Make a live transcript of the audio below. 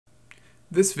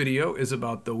This video is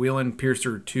about the Whelen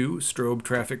Piercer II strobe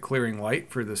traffic clearing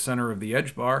light for the center of the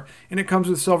edge bar, and it comes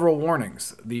with several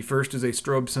warnings. The first is a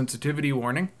strobe sensitivity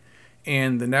warning,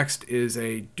 and the next is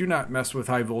a do not mess with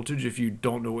high voltage if you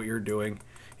don't know what you're doing.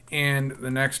 And the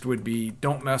next would be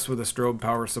don't mess with a strobe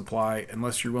power supply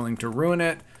unless you're willing to ruin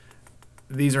it.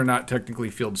 These are not technically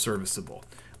field serviceable.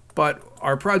 But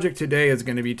our project today is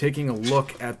going to be taking a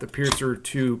look at the Piercer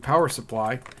II power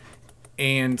supply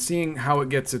and seeing how it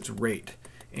gets its rate.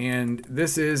 And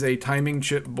this is a timing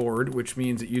chip board, which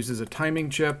means it uses a timing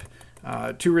chip,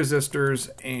 2 resistors,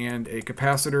 and a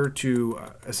capacitor to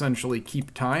essentially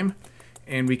keep time.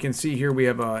 And we can see here we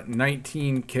have a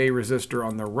 19K resistor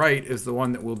on the right is the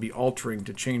one that we'll be altering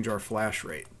to change our flash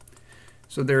rate.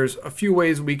 So there's a few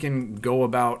ways we can go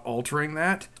about altering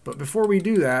that, but before we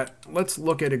do that, let's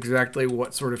look at exactly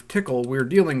what sort of tickle we're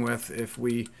dealing with if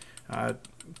we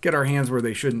get our hands where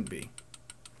they shouldn't be.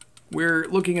 We're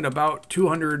looking at about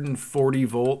 240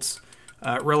 volts,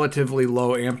 relatively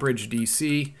low amperage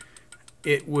DC.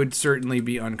 It would certainly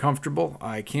be uncomfortable,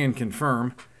 I can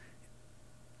confirm.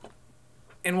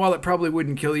 And while it probably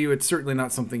wouldn't kill you, it's certainly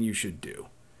not something you should do.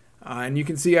 And you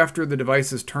can see after the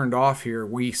device is turned off here,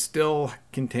 we still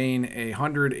contain a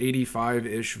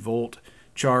 185-ish volt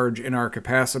charge in our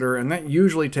capacitor, and that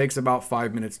usually takes about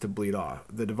 5 minutes to bleed off.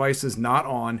 The device is not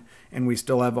on, and we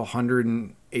still have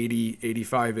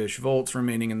 185-ish volts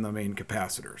remaining in the main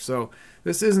capacitor. So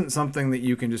this isn't something that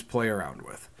you can just play around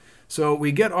with. So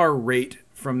we get our rate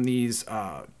from these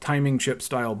timing chip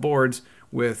style boards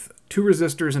with 2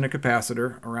 resistors and a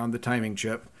capacitor around the timing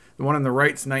chip. The one on the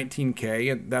right's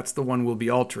 19K, and that's the one we'll be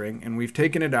altering. And we've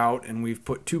taken it out and we've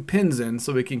put 2 pins in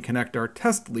so we can connect our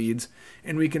test leads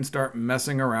and we can start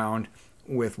messing around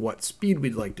with what speed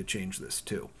we'd like to change this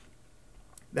to.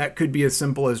 That could be as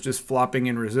simple as just flopping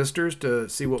in resistors to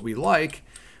see what we like,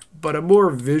 but a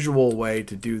more visual way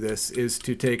to do this is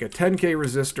to take a 10K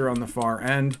resistor on the far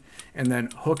end and then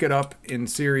hook it up in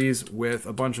series with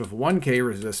a bunch of 1K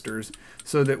resistors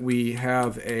so that we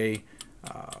have a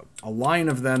line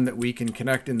of them that we can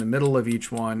connect in the middle of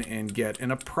each one and get an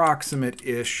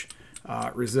approximate-ish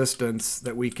resistance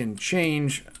that we can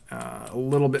change a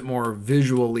little bit more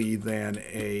visually than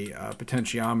a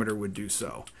potentiometer would do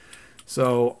so.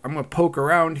 So I'm going to poke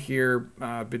around here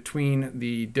between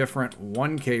the different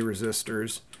 1K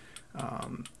resistors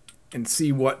and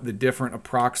see what the different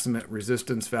approximate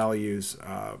resistance values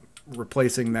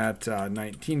replacing that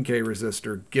 19K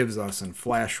resistor gives us in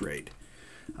flash rate.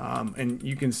 And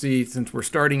you can see since we're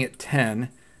starting at 10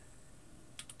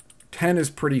 is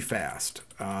pretty fast.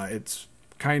 It's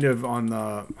kind of on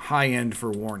the high end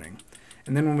for warning.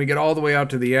 And then when we get all the way out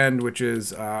to the end, which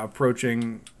is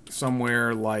approaching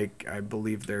somewhere like, I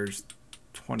believe there's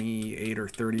 28 or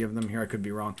 30 of them here, I could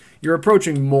be wrong. You're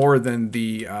approaching more than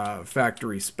the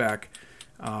factory spec,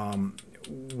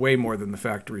 way more than the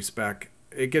factory spec.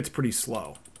 It gets pretty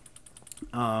slow.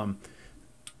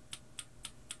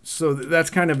 So that's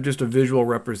kind of just a visual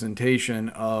representation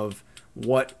of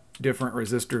what different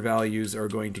resistor values are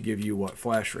going to give you what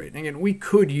flash rate. And again, we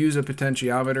could use a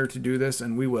potentiometer to do this,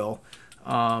 and we will,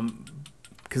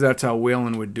 because that's how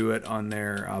Whelen would do it on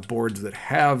their boards that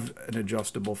have an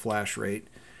adjustable flash rate.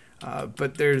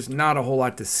 But there's not a whole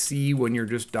lot to see when you're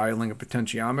just dialing a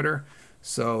potentiometer.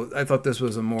 So I thought this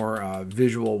was a more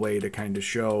visual way to kind of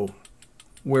show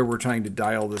where we're trying to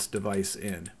dial this device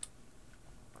in.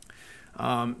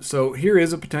 So here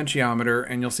is a potentiometer,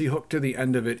 and you'll see hooked to the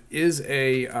end of it is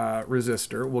a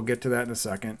resistor. We'll get to that in a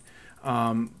second.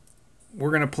 We're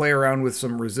going to play around with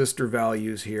some resistor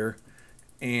values here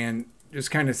and just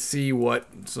kind of see what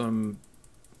some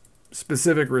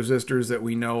specific resistors that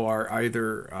we know are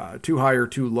either too high or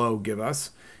too low give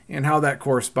us, and how that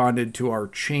corresponded to our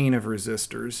chain of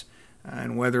resistors,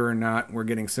 and whether or not we're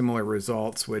getting similar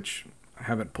results, which I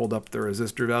haven't pulled up the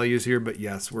resistor values here, but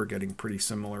yes, we're getting pretty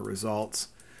similar results.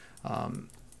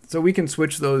 So we can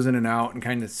switch those in and out and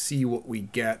kind of see what we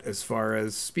get as far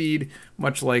as speed,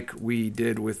 much like we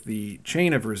did with the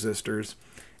chain of resistors.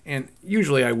 And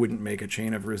usually I wouldn't make a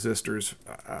chain of resistors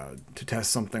to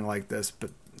test something like this, but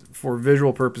for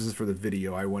visual purposes for the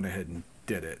video, I went ahead and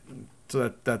did it.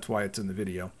 So that's why it's in the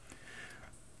video.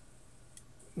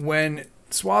 When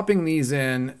swapping these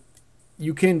in,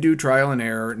 you can do trial and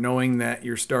error, knowing that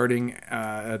you're starting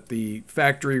at the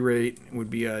factory rate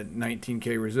would be a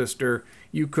 19K resistor.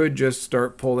 You could just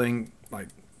start pulling like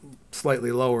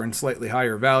slightly lower and slightly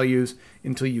higher values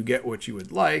until you get what you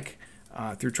would like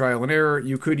through trial and error.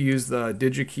 You could use the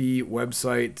DigiKey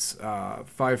website's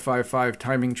 555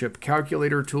 timing chip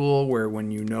calculator tool, where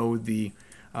when you know the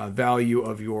value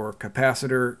of your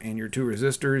capacitor and your 2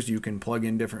 resistors, you can plug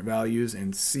in different values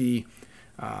and see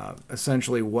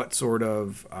essentially what sort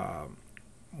of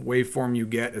waveform you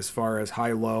get as far as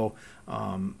high-low,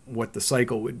 what the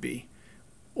cycle would be.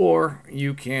 Or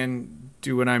you can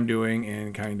do what I'm doing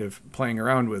and kind of playing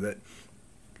around with it.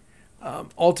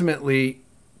 Ultimately,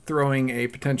 throwing a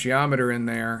potentiometer in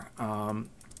there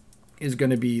is going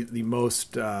to be the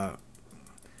most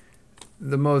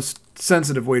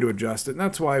sensitive way to adjust it, and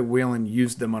that's why Whelen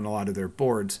used them on a lot of their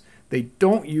boards. They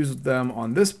don't use them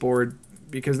on this board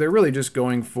because they're really just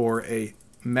going for a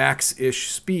max-ish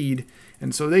speed,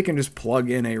 and so they can just plug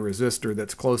in a resistor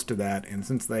that's close to that, and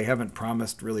since they haven't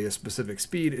promised really a specific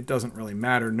speed, it doesn't really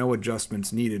matter. No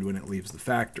adjustments needed when it leaves the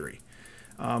factory.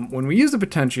 When we use the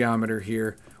potentiometer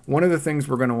here, one of the things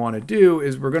we're going to want to do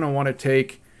is we're going to want to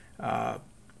take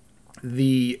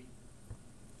the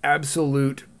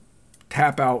absolute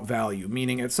tap out value,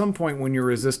 meaning at some point when your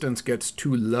resistance gets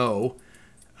too low,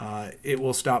 it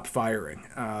will stop firing.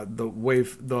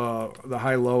 The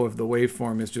high-low of the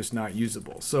waveform is just not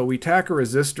usable. So we tack a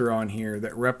resistor on here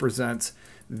that represents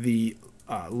the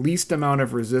least amount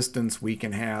of resistance we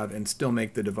can have and still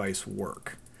make the device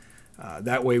work.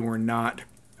 That way we're not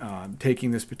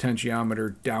taking this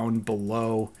potentiometer down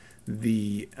below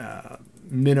the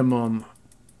minimum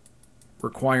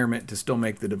requirement to still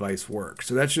make the device work.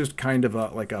 So that's just kind of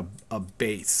like a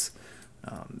base.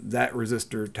 That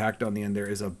resistor tacked on the end there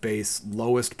is a base,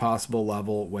 lowest possible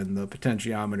level when the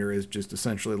potentiometer is just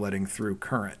essentially letting through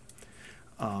current.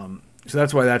 So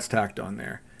that's why that's tacked on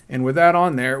there. And with that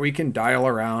on there, we can dial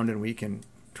around and we can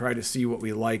try to see what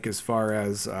we like as far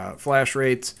as flash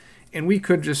rates. And we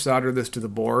could just solder this to the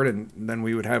board, and then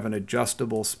we would have an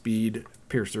adjustable speed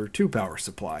Piercer II power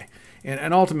supply.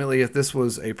 And ultimately, if this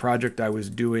was a project I was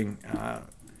doing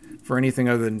for anything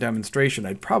other than demonstration,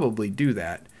 I'd probably do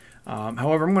that.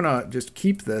 However, I'm going to just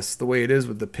keep this the way it is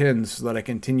with the pins so that I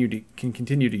can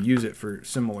continue to use it for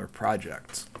similar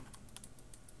projects.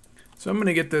 So I'm going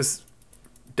to get this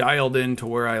dialed in to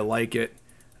where I like it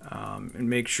and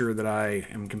make sure that I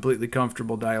am completely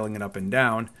comfortable dialing it up and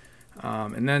down.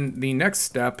 And then the next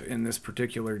step in this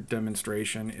particular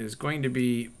demonstration is going to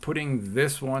be putting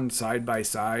this one side by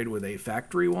side with a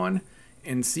factory one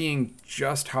and seeing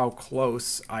just how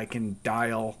close I can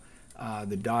dial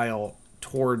the dial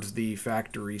towards the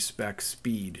factory spec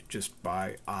speed just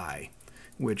by eye,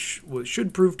 which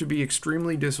should prove to be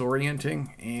extremely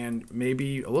disorienting and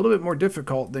maybe a little bit more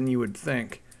difficult than you would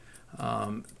think.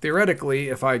 Theoretically,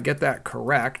 if I get that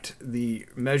correct, the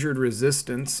measured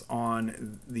resistance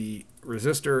on the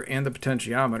resistor and the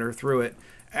potentiometer through it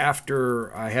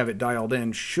after I have it dialed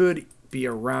in should be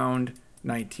around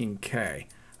 19K,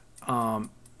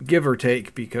 give or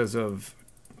take because of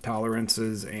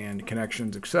tolerances and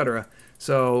connections, etc.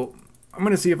 So I'm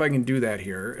going to see if I can do that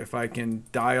here, if I can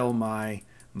dial my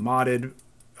modded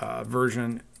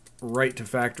version right to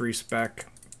factory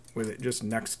spec with it just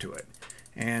next to it.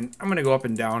 And I'm going to go up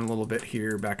and down a little bit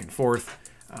here, back and forth,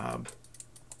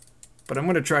 but I'm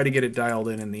going to try to get it dialed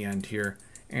in the end here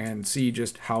and see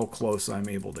just how close I'm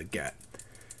able to get.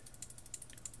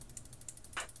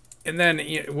 And then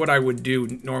what I would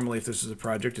do normally if this is a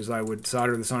project is I would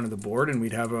solder this onto the board and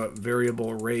we'd have a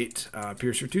variable rate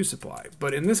Piercer II supply.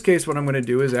 But in this case, what I'm going to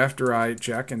do is after I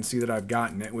check and see that I've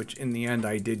gotten it, which in the end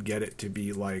I did get it to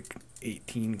be like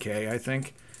 18K, I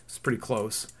think. It's pretty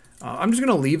close. I'm just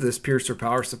going to leave this Piercer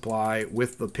power supply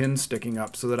with the pin sticking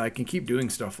up so that I can keep doing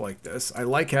stuff like this. I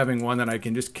like having one that I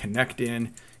can just connect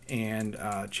in and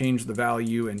change the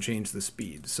value and change the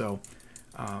speed. So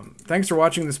thanks for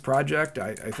watching this project.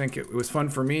 I think it was fun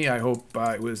for me. I hope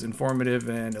it was informative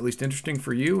and at least interesting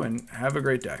for you, and have a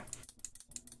great day.